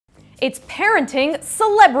It's parenting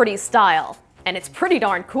celebrity style, and it's pretty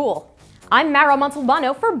darn cool. I'm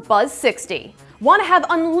Montalbano for Buzz60. Want to have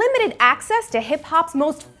unlimited access to hip-hop's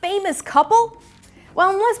most famous couple? Well,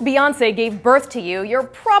 unless Beyonce gave birth to you, you're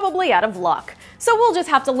probably out of luck. So we'll just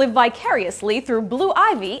have to live vicariously through Blue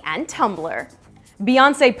Ivy and Tumblr.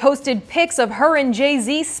 Beyonce posted pics of her and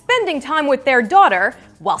Jay-Z spending time with their daughter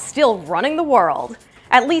while still running the world.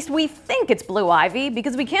 At least we think it's Blue Ivy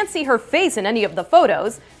because we can't see her face in any of the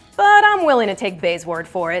photos, but I'm willing to take Bey's word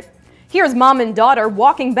for it. Here's mom and daughter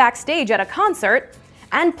walking backstage at a concert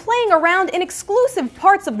and playing around in exclusive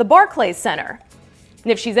parts of the Barclays Center.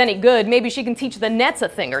 And if she's any good, maybe she can teach the Nets a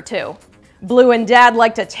thing or two. Blue and Dad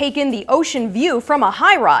like to take in the ocean view from a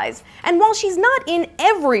high-rise, and while she's not in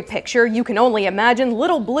every picture, you can only imagine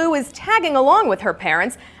little Blue is tagging along with her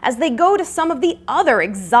parents as they go to some of the other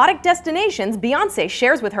exotic destinations Beyonce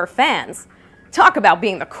shares with her fans. Talk about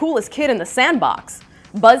being the coolest kid in the sandbox.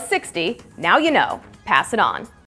 Buzz60, now you know. Pass it on.